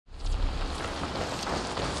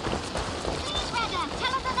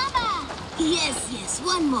Yes,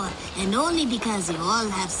 one more. And only because you all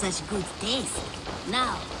have such good taste.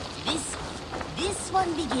 Now, this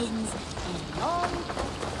one begins a long...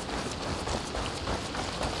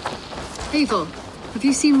 Eivor, have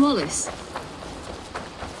you seen Wallace?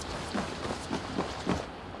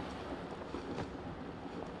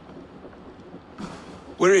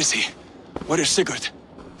 Where is he? Where is Sigurd?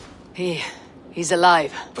 He's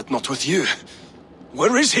alive. But not with you.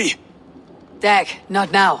 Where is he? Dag,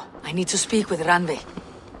 not now. I need to speak with Randvi.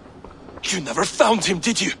 You never found him,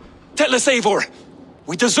 did you? Tell us, Eivor.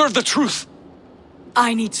 We deserve the truth.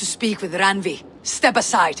 I need to speak with Randvi. Step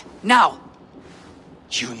aside, now.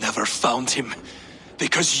 You never found him,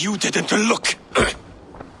 because you didn't look.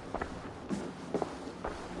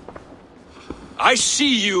 I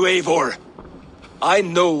see you, Eivor. I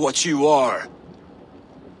know what you are.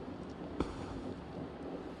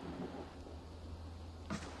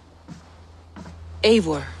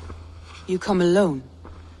 Eivor, you come alone.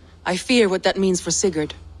 I fear what that means for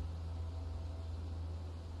Sigurd.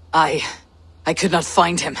 I could not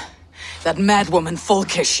find him. That madwoman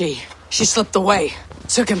Folke, she slipped away.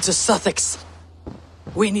 Took him to Sussex.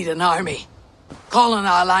 We need an army. Call on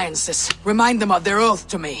our alliances. Remind them of their oath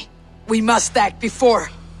to me. We must act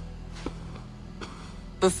before...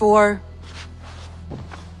 Before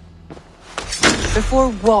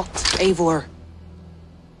what, Eivor?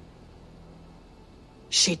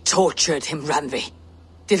 She tortured him, Randvi.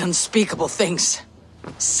 Did unspeakable things.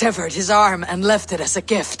 Severed his arm and left it as a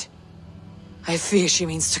gift. I fear she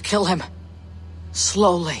means to kill him.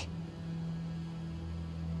 Slowly.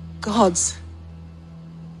 Gods.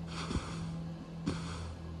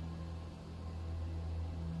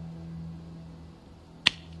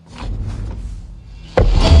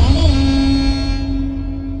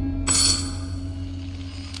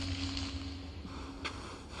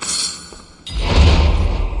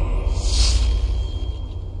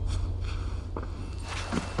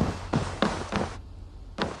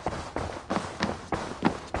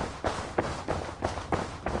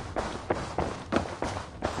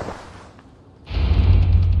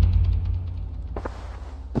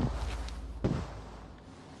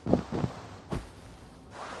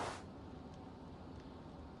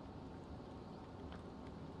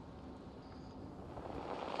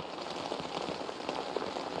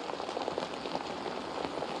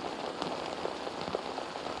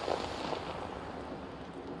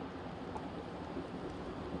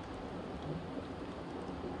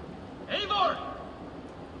 Eivor!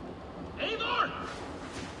 Eivor!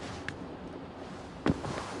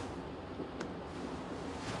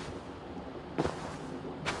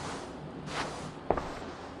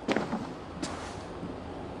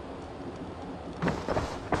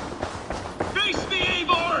 Face me,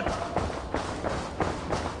 Eivor!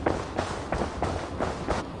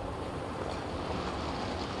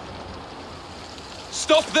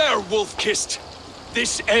 Stop there, wolf-kissed!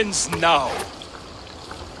 This ends now.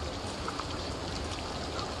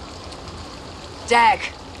 Dag,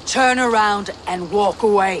 turn around and walk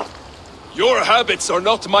away. Your habits are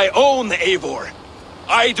not my own, Eivor.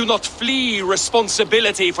 I do not flee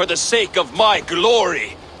responsibility for the sake of my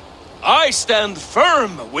glory. I stand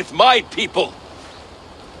firm with my people.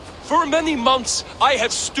 For many months, I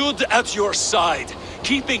have stood at your side,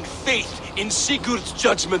 keeping faith in Sigurd's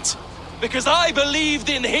judgment, because I believed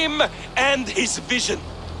in him and his vision.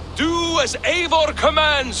 Do as Eivor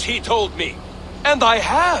commands, he told me. And I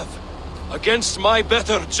have. Against my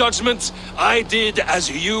better judgment, I did as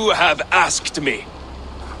you have asked me.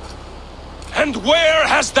 And where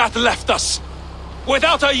has that left us?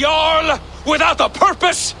 Without a Jarl? Without a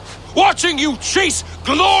purpose? Watching you chase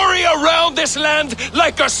glory around this land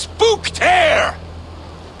like a spooked hare!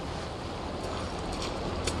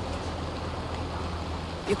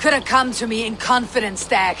 You could have come to me in confidence,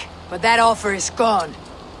 Dag, but that offer is gone.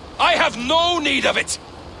 I have no need of it!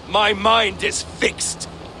 My mind is fixed.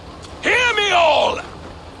 Hear me all!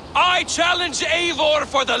 I challenge Eivor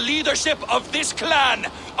for the leadership of this clan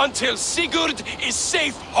until Sigurd is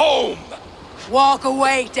safe home! Walk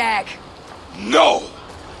away, Dag! No!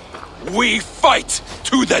 We fight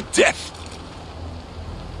to the death!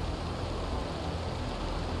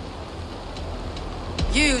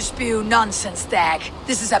 You spew nonsense, Dag.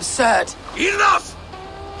 This is absurd. Enough!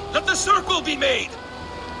 Let the circle be made!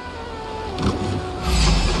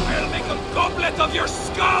 I'll make a goblet of your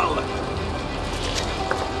skull!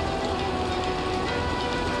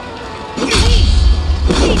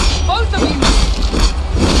 Both of you!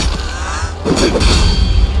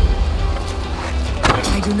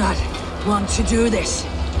 I do not want to do this.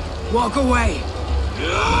 Walk away.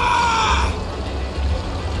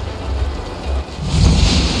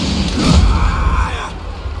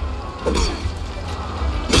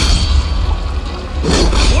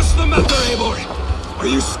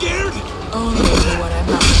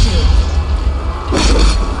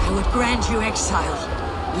 exile.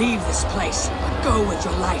 Leave this place, but go with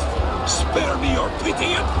your life. Spare me your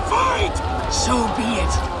pity and fight! So be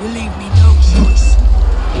it. You leave me no choice.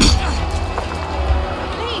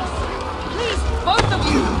 Please! Please, both of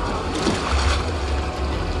you!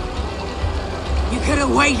 You could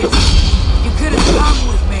have waited. You could have come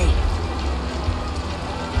with me.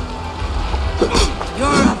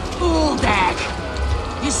 You're a fool, Dag.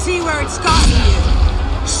 You see where it's gotten you.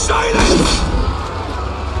 Silence!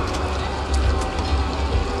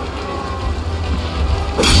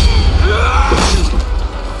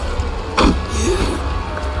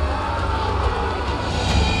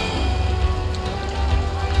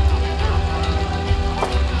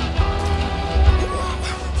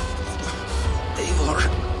 Eivor,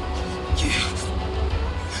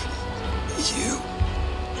 you...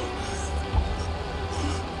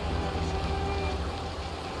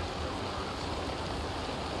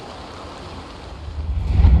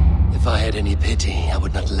 If I had any pity, I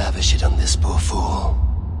would not lavish it on this poor fool.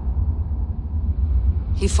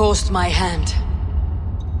 He forced my hand.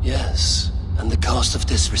 Yes, and the cost of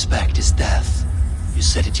disrespect is death. You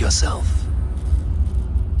said it yourself.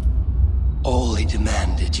 All he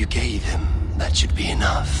demanded, you gave him. That should be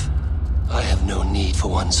enough. I have no need for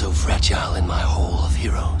one so fragile in my hall of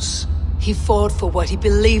heroes. He fought for what he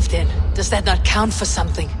believed in. Does that not count for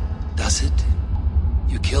something? Does it?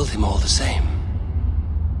 You killed him all the same.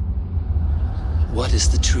 What is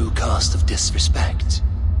the true cost of disrespect?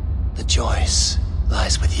 The choice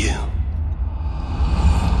lies with you.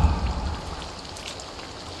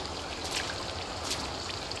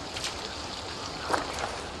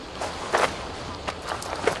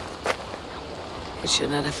 It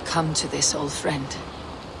should not have come to this, old friend.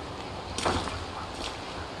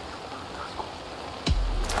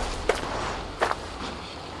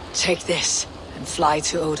 Take this, and fly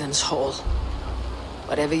to Odin's Hall.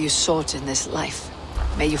 Whatever you sought in this life,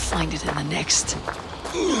 may you find it in the next.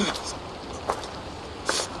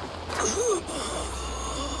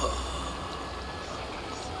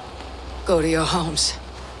 Go to your homes.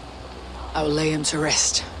 I will lay him to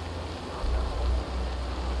rest.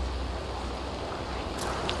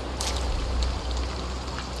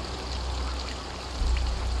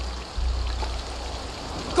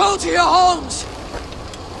 Go to your homes!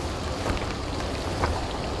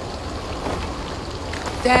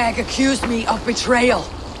 Dag accused me of betrayal.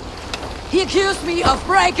 He accused me of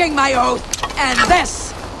breaking my oath, and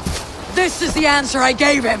this is the answer I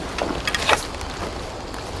gave him.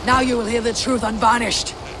 Now you will hear the truth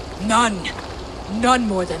unvarnished. None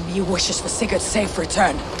more than me wishes for Sigurd's safe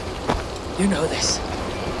return. You know this.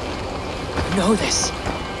 You know this.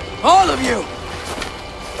 All of you!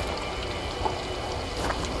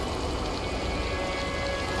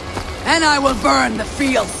 And I will burn the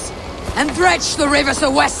fields, and dredge the rivers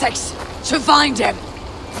of Wessex to find him.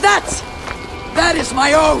 That is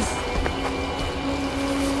my oath!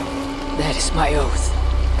 That is my oath.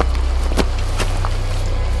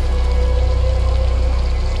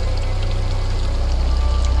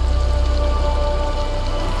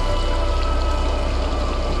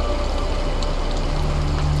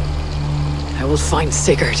 I will find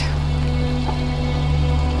Sigurd.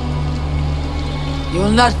 You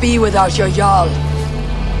will not be without your Jarl.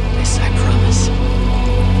 This I promise.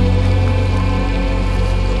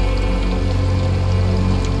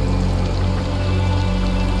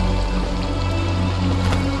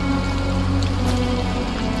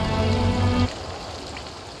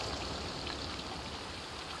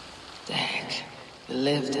 Dag, you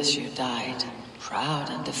lived as you died, proud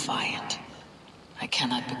and defiant. I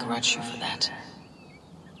cannot begrudge you for that.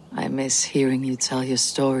 I miss hearing you tell your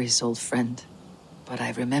stories, old friend. But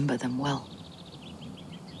I remember them well.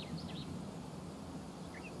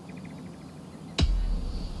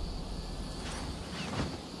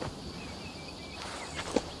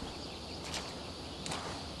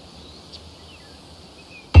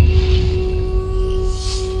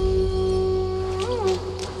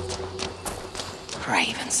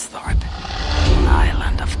 Ravensthorpe, an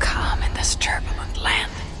island of calm in this turbulent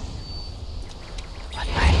land. But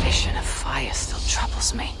my vision of fire still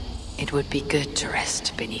troubles me. It would be good to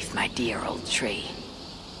rest beneath my dear old tree.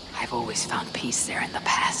 I've always found peace there in the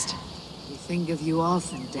past. We think of you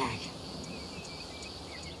often, Dag.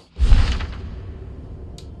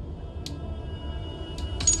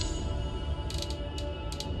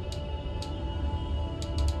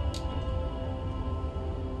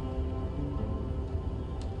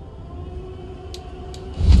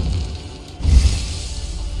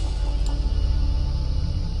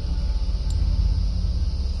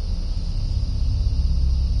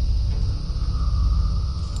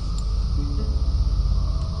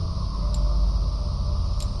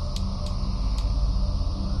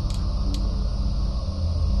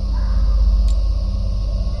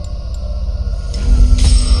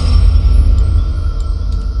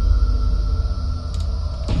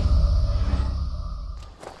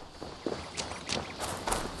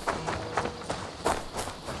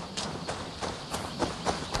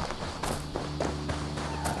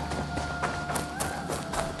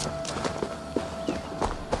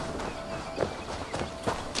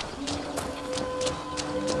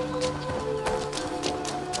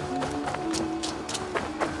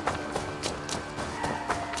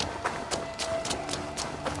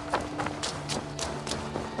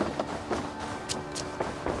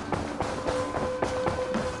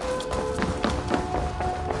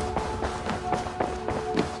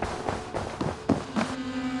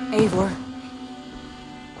 Eivor.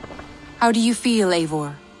 How do you feel,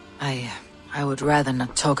 Eivor? I would rather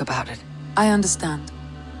not talk about it. I understand.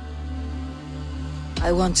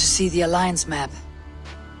 I want to see the Alliance map.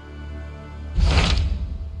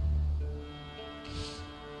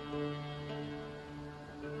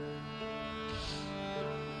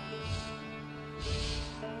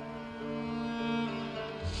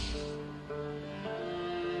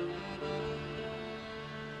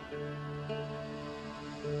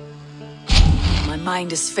 My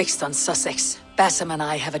mind is fixed on Sussex. Basim and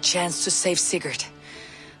I have a chance to save Sigurd.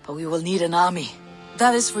 But we will need an army.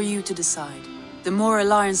 That is for you to decide. The more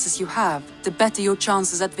alliances you have, the better your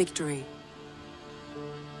chances at victory.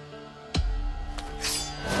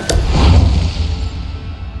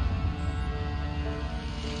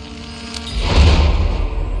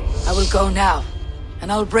 I will go now,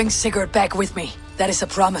 and I'll bring Sigurd back with me. That is a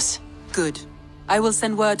promise. Good. I will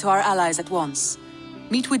send word to our allies at once.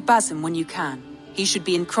 Meet with Basim when you can. He should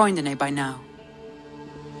be in Croydon by now.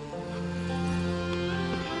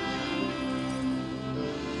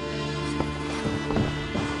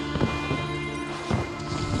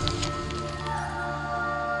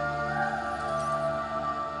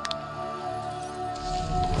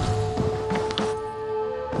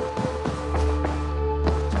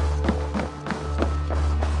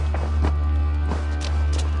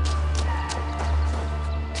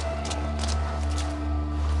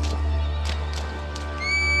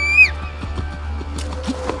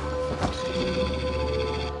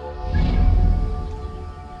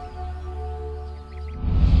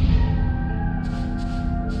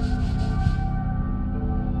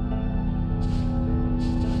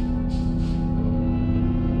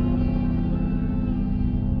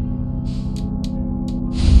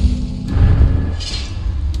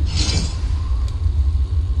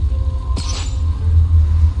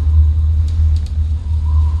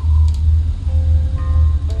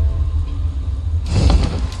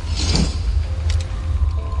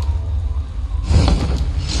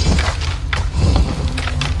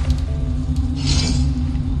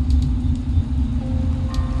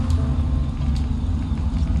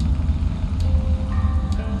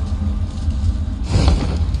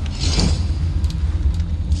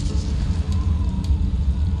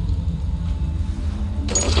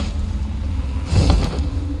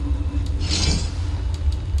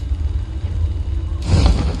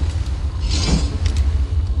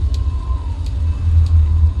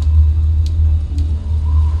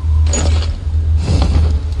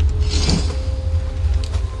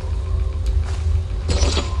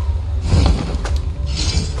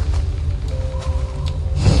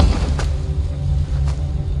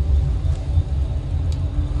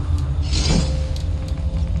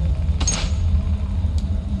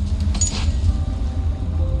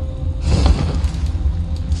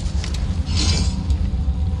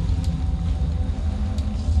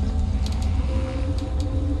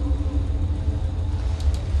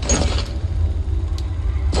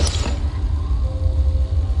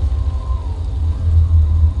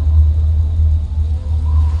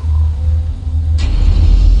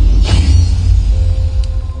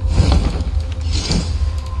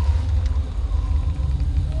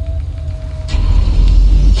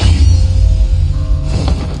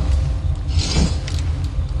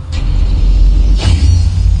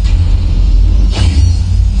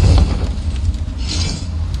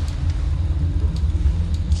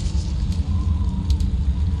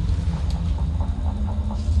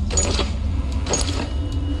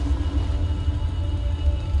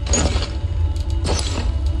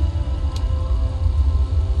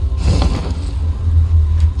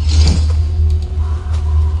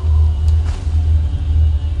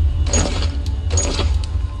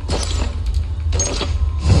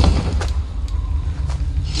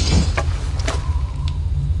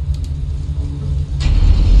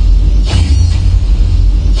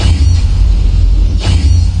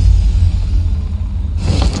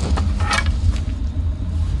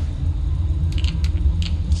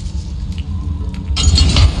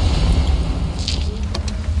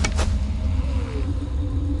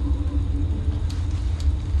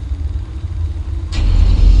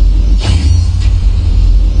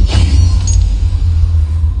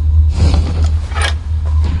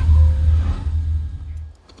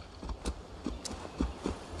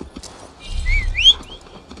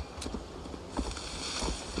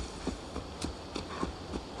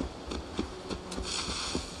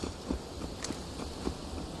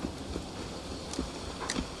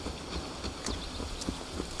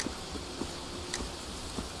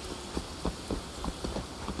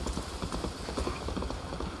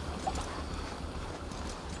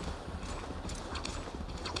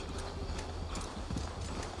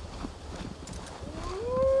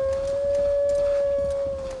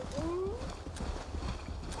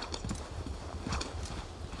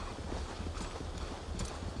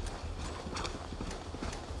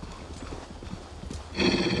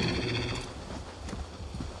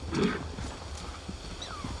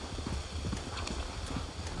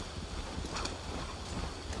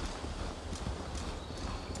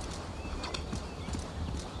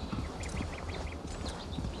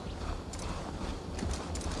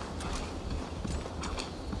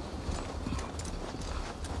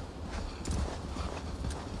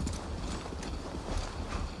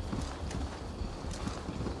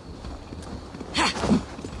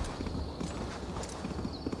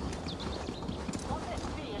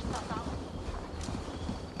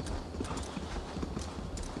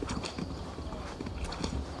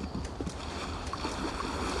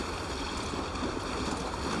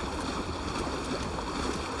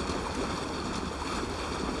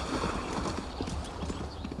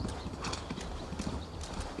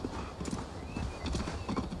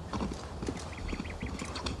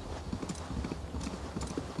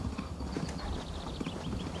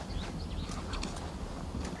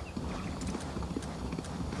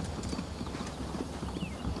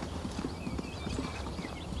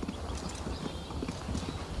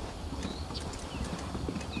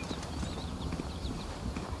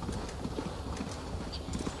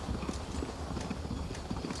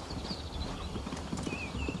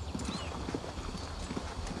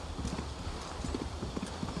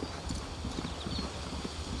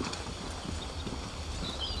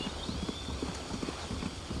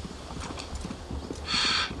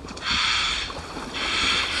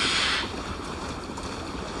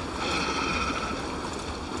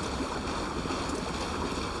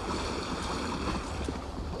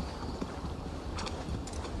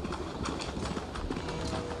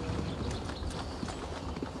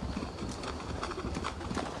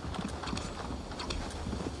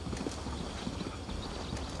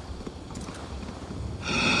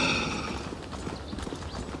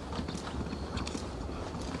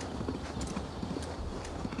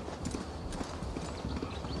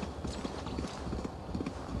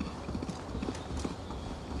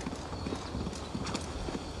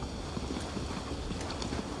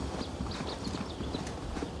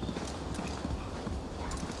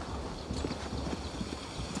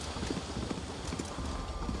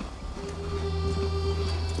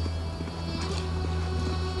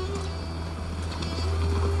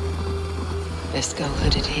 Best go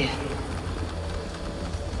hooded here.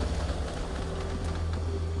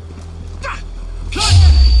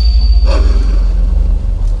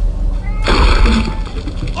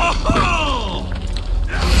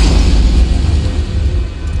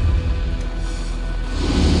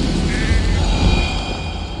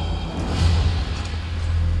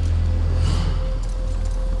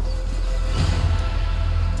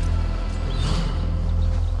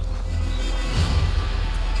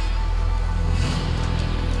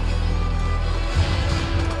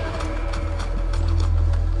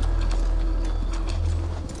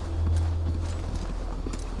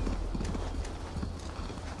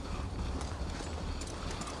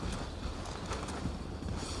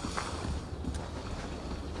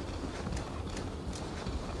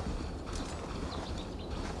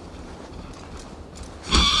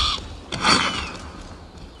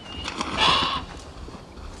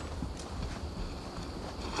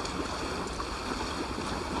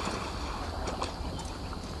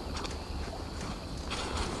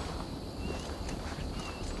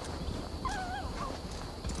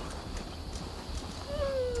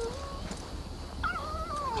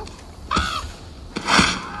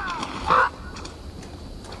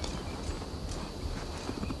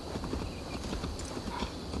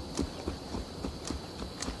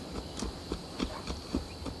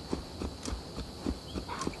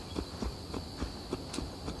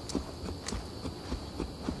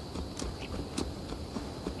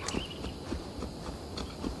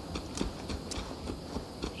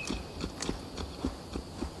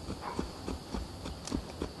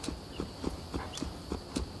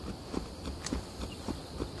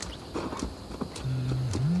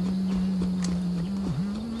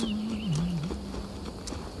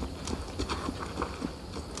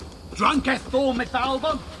 Drunketh Thor mit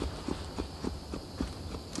album?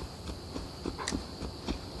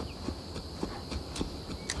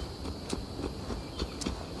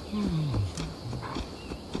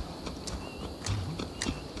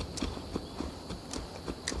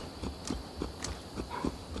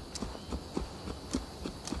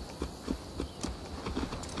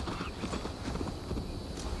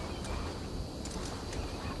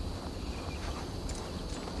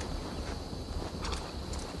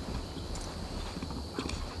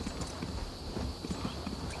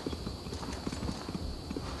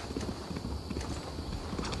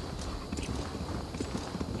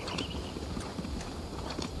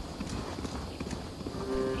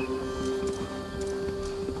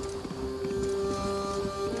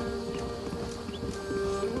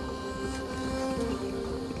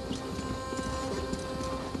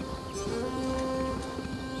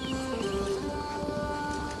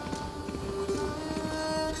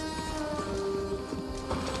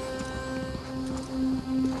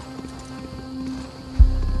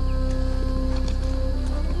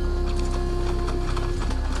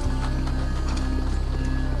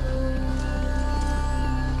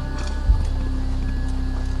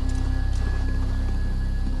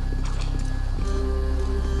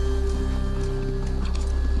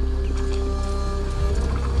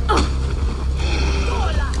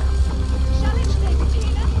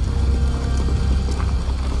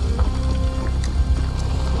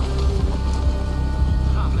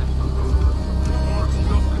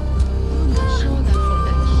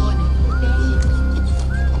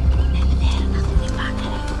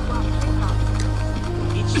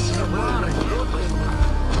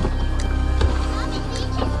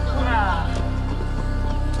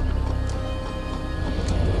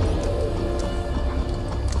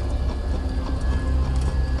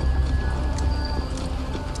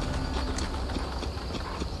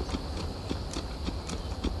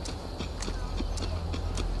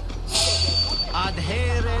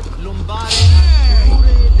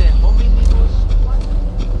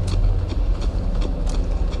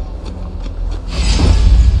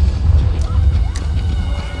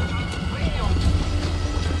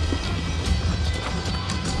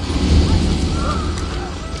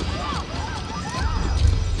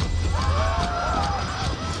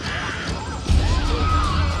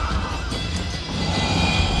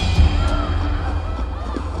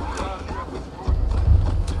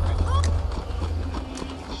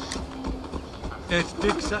 Et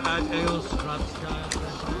dixa ad eos rapscae.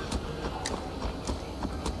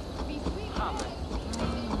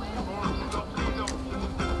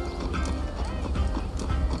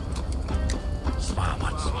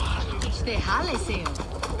 Ste haleseo.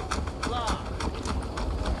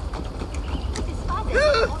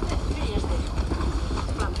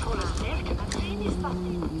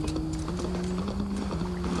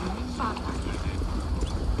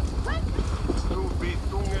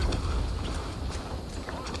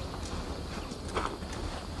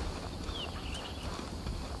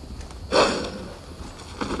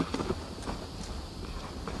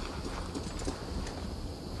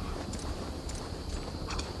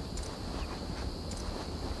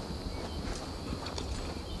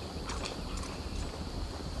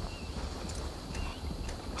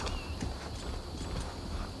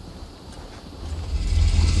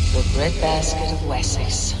 Red basket of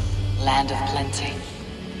Wessex, land of plenty.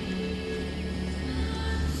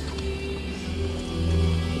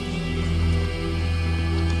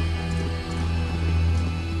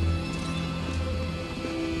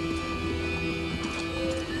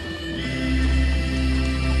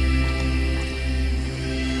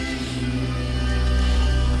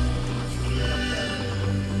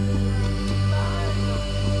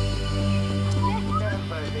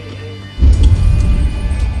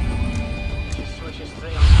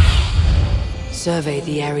 Survey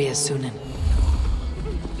the area, Sunan.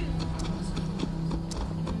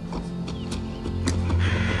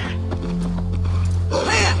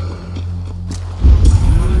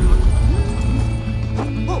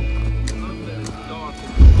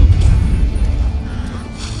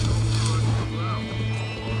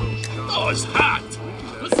 Oh, it's hot!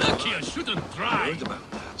 Mercia shouldn't try! Heard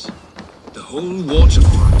about that. The whole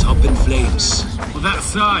waterfront up in flames. With that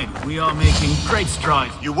aside, we are making great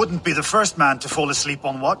strides. You wouldn't be the first man to fall asleep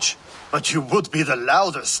on watch, but you would be the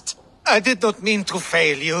loudest. I did not mean to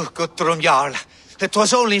fail you, Guthrum Jarl. It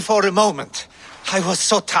was only for a moment. I was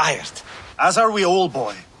so tired. As are we all,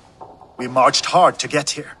 boy. We marched hard to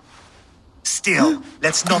get here. Still,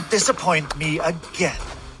 let's not disappoint me again.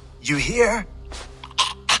 You hear?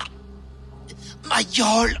 My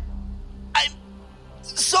Jarl, I'm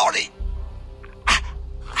sorry.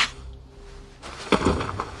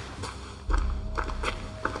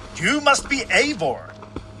 You must be Eivor.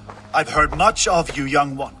 I've heard much of you,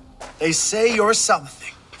 young one. They say you're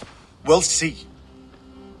something. We'll see.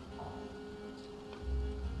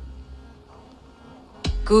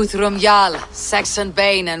 Guthrum Jarl, Saxon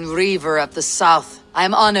Bane and Reaver of the South. I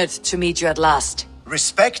am honored to meet you at last.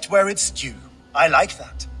 Respect where it's due. I like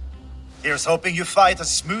that. Here's hoping you fight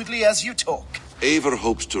as smoothly as you talk. Eivor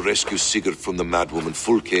hopes to rescue Sigurd from the madwoman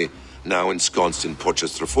Fulke, now ensconced in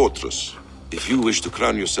Porchester Fortress. If you wish to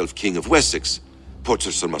crown yourself King of Wessex,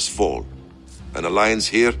 Porchester must fall. An alliance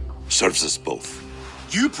here serves us both.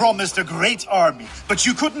 You promised a great army, but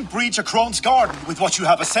you couldn't breach a Crone's garden with what you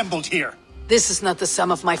have assembled here. This is not the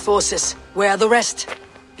sum of my forces. Where are the rest?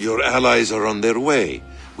 Your allies are on their way.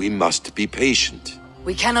 We must be patient.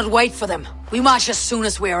 We cannot wait for them. We march as soon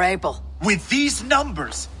as we are able. With these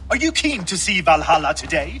numbers, are you keen to see Valhalla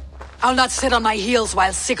today? I'll not sit on my heels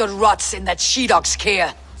while Sigurd rots in that she-dog's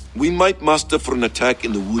care. We might muster for an attack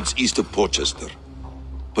in the woods east of Porchester.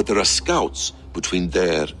 But there are scouts between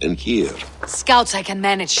there and here. Scouts I can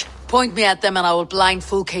manage. Point me at them and I will blind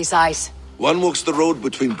Fulke's eyes. One walks the road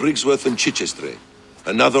between Briggsworth and Chichester.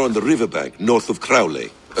 Another on the riverbank north of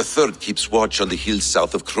Crowley. A third keeps watch on the hills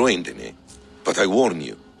south of Croendene. But I warn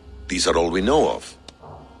you, these are all we know of.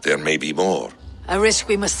 There may be more. A risk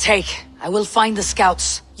we must take. I will find the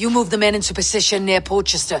scouts. You move the men into position near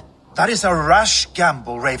Porchester. That is a rash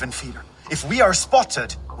gamble, Ravenfeeder. If we are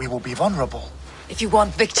spotted, we will be vulnerable. If you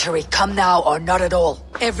want victory, come now or not at all.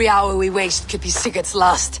 Every hour we waste could be Sigurd's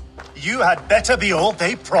last. You had better be all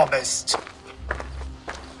they promised.